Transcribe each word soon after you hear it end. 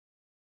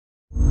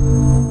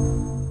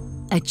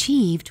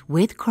Achieved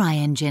with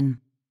CryEngine.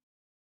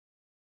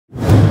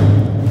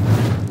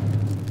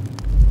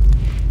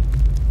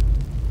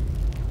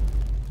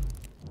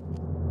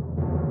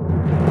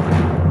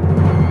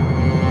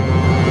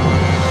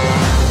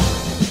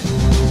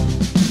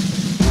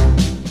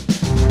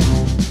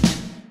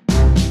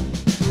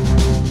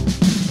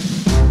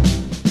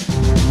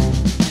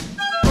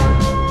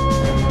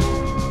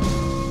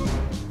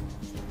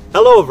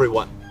 Hello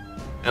everyone,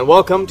 and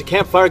welcome to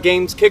Campfire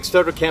Games'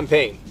 Kickstarter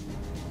campaign.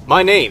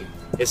 My name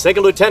is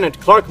Second Lieutenant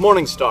Clark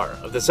Morningstar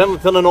of the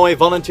 7th Illinois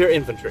Volunteer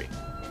Infantry.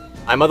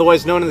 I'm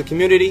otherwise known in the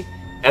community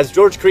as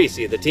George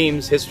Creasy, the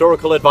team's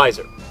historical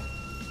advisor.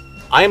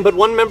 I am but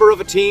one member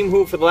of a team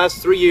who for the last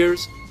 3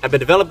 years have been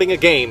developing a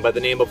game by the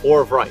name of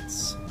War of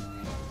Rights.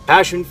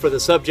 Passion for the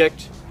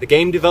subject, the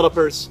game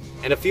developers,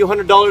 and a few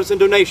 $100s in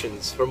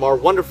donations from our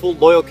wonderful,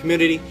 loyal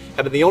community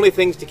have been the only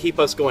things to keep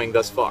us going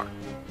thus far.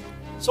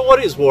 So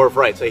what is War of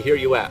Rights, I hear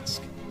you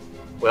ask?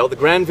 Well, the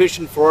grand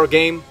vision for our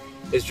game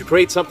is to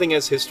create something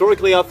as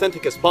historically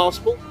authentic as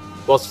possible,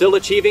 while still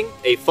achieving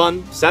a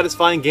fun,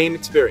 satisfying game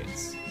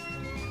experience.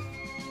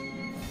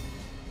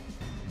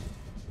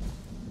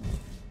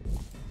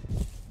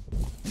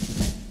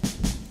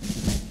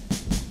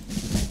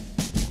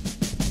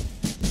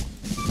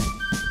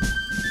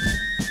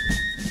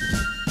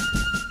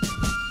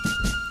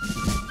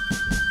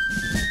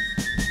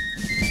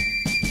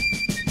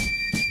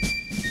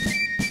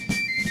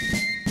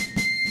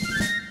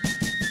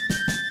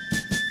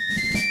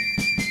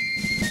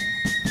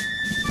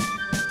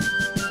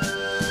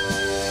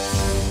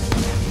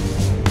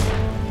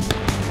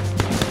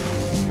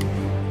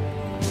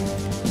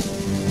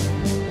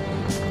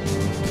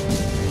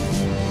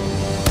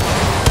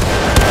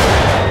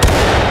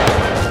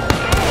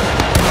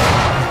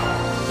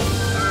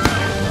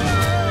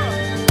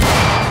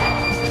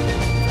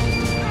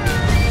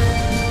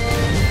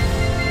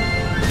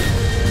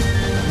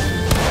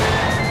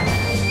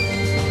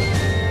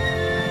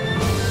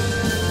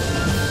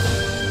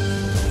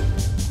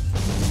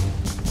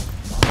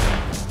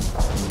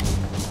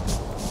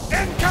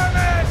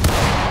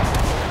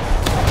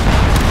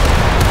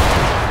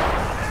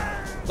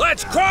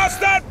 Let's cross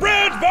that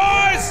bridge,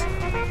 boys!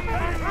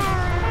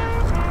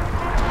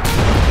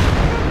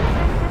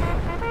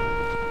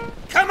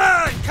 Come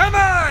on!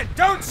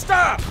 Don't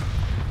stop!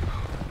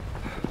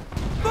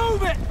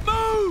 Move it!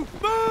 Move!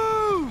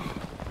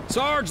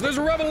 Sarge, there's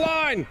a rebel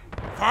line!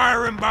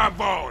 Firing by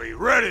volley.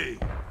 Ready!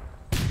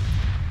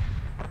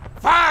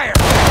 Fire!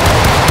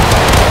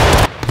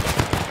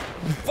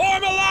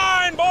 Form a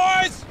line,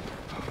 boys!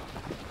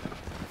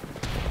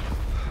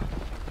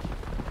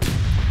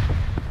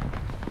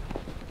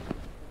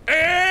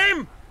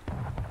 Aim!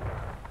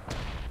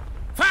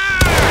 Fire!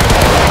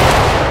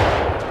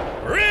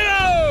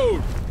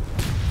 Reload!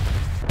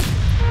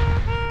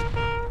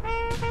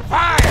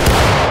 Fire!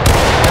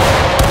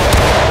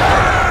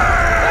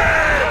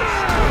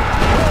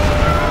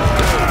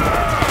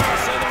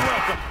 Say them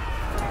welcome.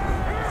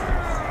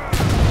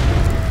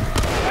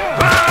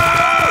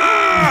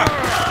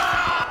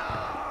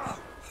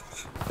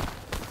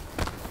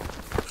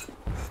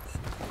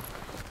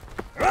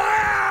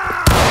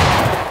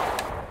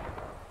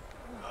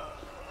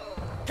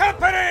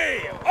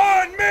 Company!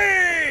 On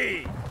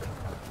me!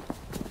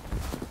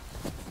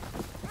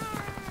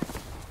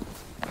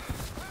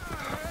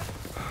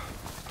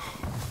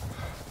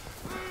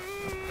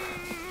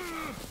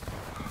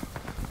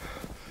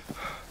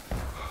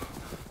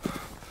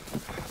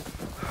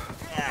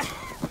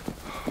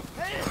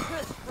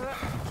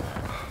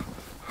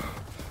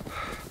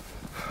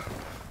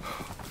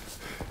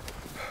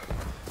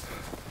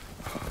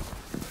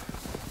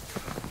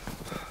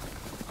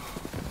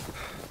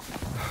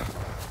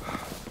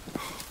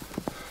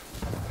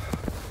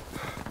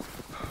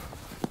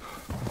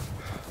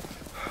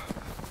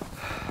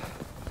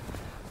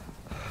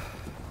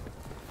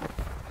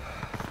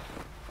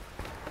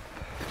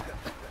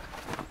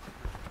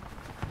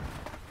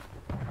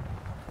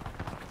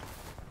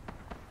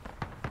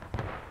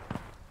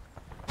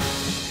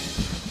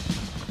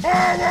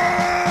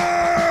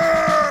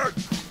 Forward!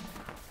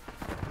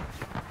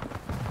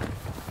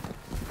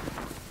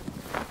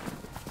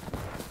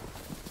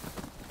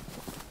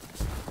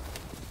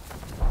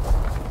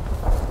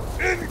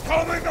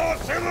 Incoming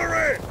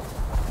artillery!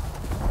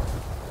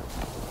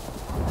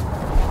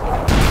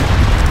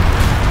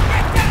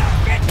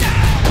 Get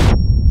down!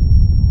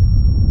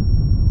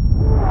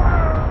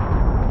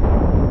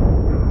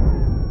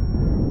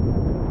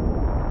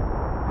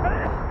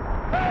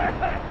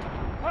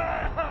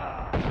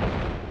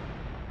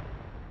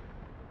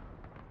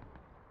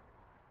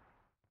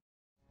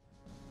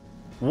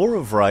 War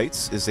of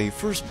Rights is a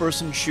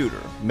first-person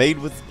shooter made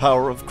with the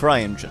power of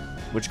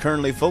CryEngine, which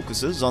currently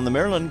focuses on the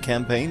Maryland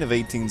campaign of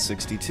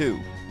 1862.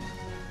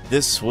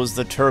 This was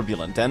the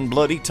turbulent and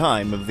bloody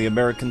time of the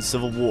American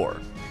Civil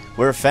War,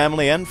 where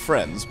family and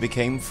friends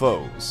became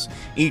foes,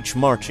 each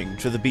marching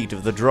to the beat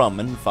of the drum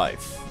and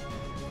fife.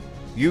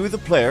 You, the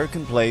player,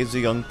 can play as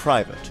a young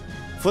private,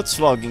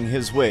 foot-slogging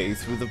his way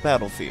through the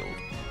battlefield,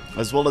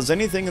 as well as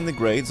anything in the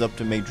grades up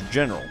to Major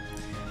General,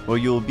 where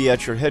you will be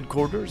at your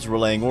headquarters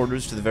relaying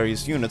orders to the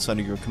various units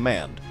under your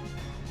command.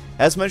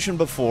 As mentioned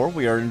before,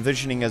 we are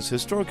envisioning as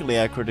historically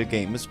accurate a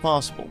game as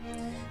possible,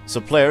 so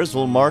players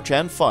will march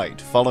and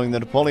fight following the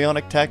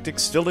Napoleonic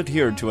tactics still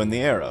adhered to in the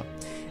era,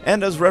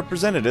 and as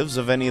representatives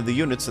of any of the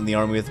units in the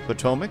Army of the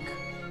Potomac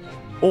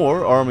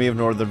or Army of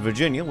Northern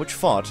Virginia which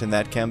fought in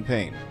that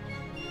campaign.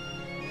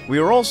 We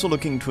are also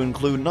looking to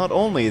include not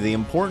only the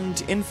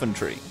important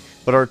infantry,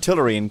 but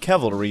artillery and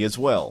cavalry as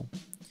well,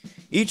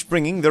 each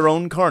bringing their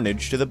own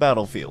carnage to the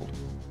battlefield.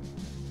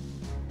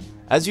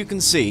 As you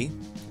can see,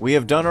 we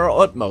have done our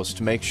utmost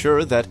to make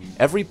sure that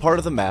every part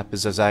of the map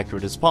is as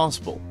accurate as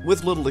possible,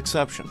 with little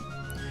exception.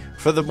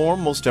 Furthermore,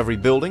 most every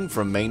building,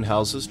 from main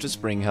houses to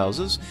spring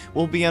houses,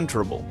 will be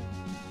enterable.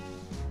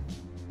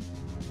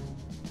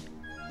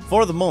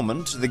 For the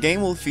moment, the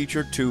game will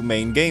feature two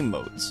main game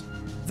modes,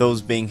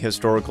 those being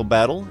Historical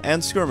Battle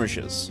and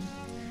Skirmishes.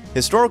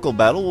 Historical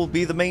Battle will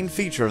be the main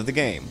feature of the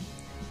game,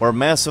 where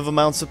massive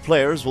amounts of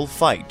players will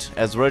fight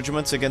as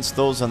regiments against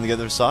those on the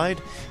other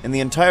side in the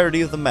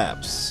entirety of the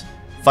maps,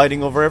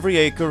 fighting over every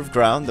acre of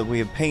ground that we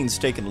have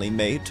painstakingly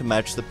made to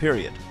match the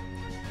period.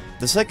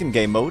 The second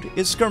game mode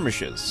is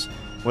Skirmishes,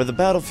 where the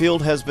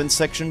battlefield has been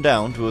sectioned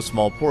down to a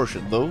small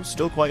portion, though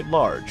still quite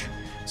large,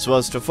 so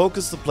as to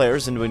focus the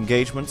players into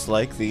engagements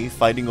like the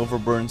fighting over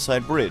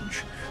Burnside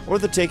Bridge, or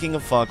the taking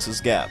of Fox's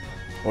Gap,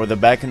 or the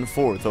back and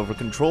forth over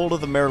control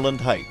of the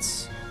Maryland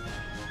Heights.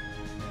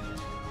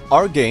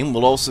 Our game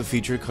will also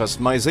feature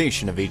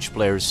customization of each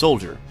player's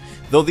soldier,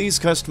 though these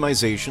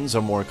customizations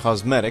are more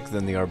cosmetic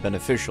than they are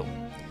beneficial.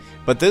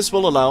 But this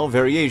will allow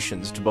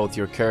variations to both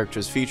your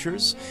character's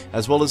features,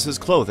 as well as his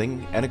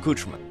clothing and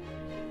accoutrement.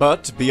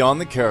 But beyond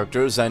the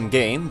characters and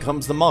game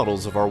comes the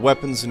models of our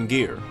weapons and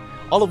gear,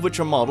 all of which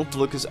are modeled to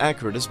look as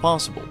accurate as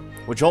possible,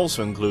 which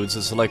also includes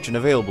a selection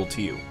available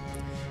to you.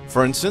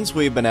 For instance,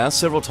 we have been asked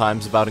several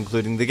times about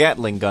including the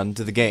Gatling gun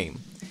to the game.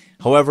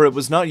 However, it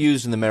was not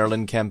used in the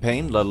Maryland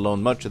campaign, let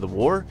alone much of the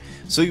war,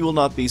 so you will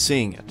not be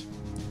seeing it.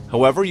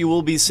 However, you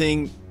will be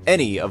seeing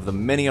any of the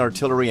many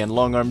artillery and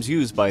long arms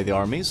used by the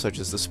Army, such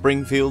as the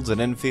Springfields and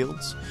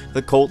Enfields,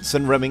 the Colts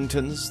and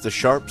Remingtons, the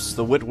Sharps,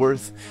 the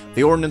Whitworth,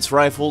 the Ordnance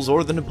Rifles,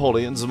 or the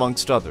Napoleons,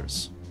 amongst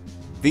others.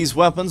 These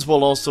weapons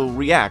will also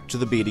react to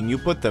the beating you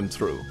put them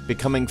through,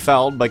 becoming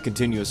fouled by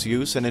continuous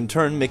use and in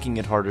turn making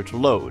it harder to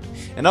load,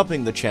 and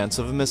upping the chance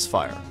of a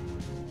misfire.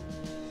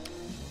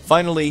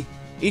 Finally,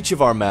 each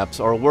of our maps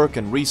are a work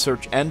in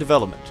research and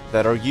development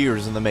that are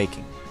years in the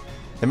making.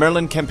 The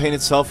Maryland campaign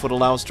itself would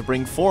allow us to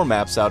bring 4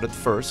 maps out at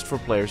first for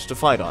players to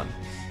fight on,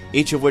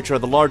 each of which are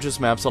the largest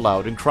maps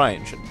allowed in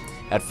CryEngine,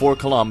 at 4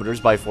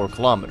 kilometers by 4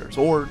 kilometers,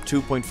 or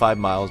 2.5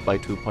 miles by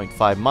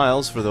 2.5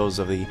 miles for those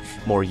of the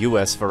more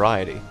US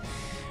variety.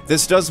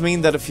 This does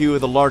mean that a few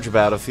of the larger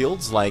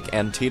battlefields, like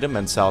Antietam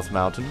and South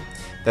Mountain,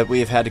 that we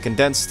have had to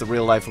condense the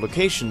real-life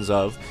locations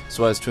of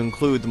so as to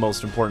include the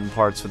most important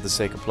parts for the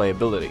sake of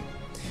playability.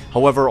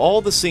 However,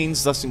 all the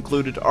scenes thus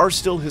included are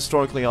still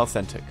historically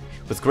authentic,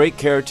 with great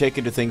care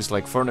taken to things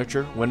like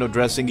furniture, window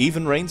dressing,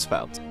 even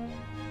rainspouts.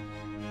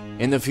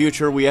 In the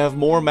future, we have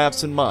more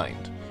maps in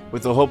mind,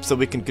 with the hopes that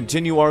we can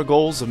continue our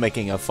goals of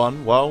making a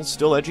fun, while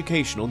still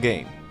educational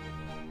game.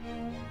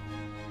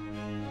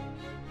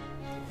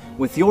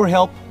 With your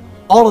help,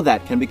 all of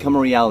that can become a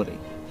reality.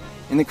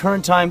 In the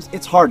current times,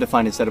 it's hard to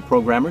find a set of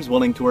programmers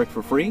willing to work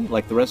for free,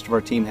 like the rest of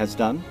our team has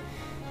done.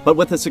 But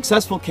with a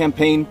successful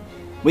campaign,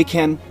 we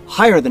can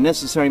hire the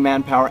necessary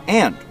manpower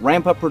and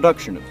ramp up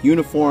production of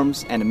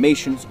uniforms,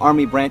 animations,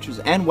 army branches,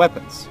 and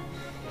weapons.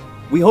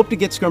 We hope to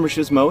get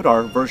Skirmishes Mode,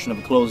 our version of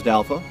a closed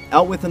alpha,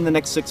 out within the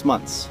next 6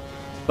 months.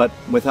 But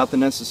without the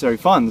necessary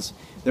funds,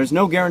 there's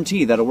no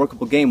guarantee that a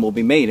workable game will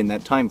be made in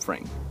that time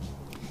frame.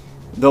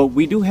 Though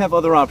we do have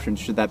other options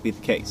should that be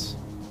the case.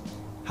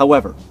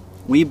 However,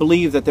 we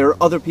believe that there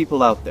are other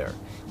people out there,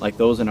 like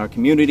those in our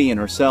community and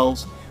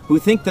ourselves, who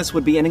think this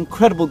would be an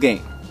incredible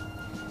game.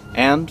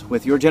 And,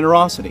 with your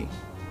generosity,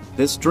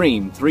 this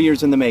dream, 3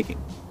 years in the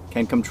making,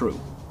 can come true.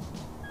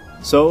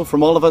 So,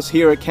 from all of us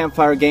here at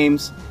Campfire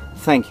Games,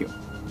 thank you.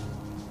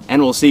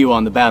 And we'll see you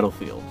on the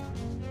battlefield.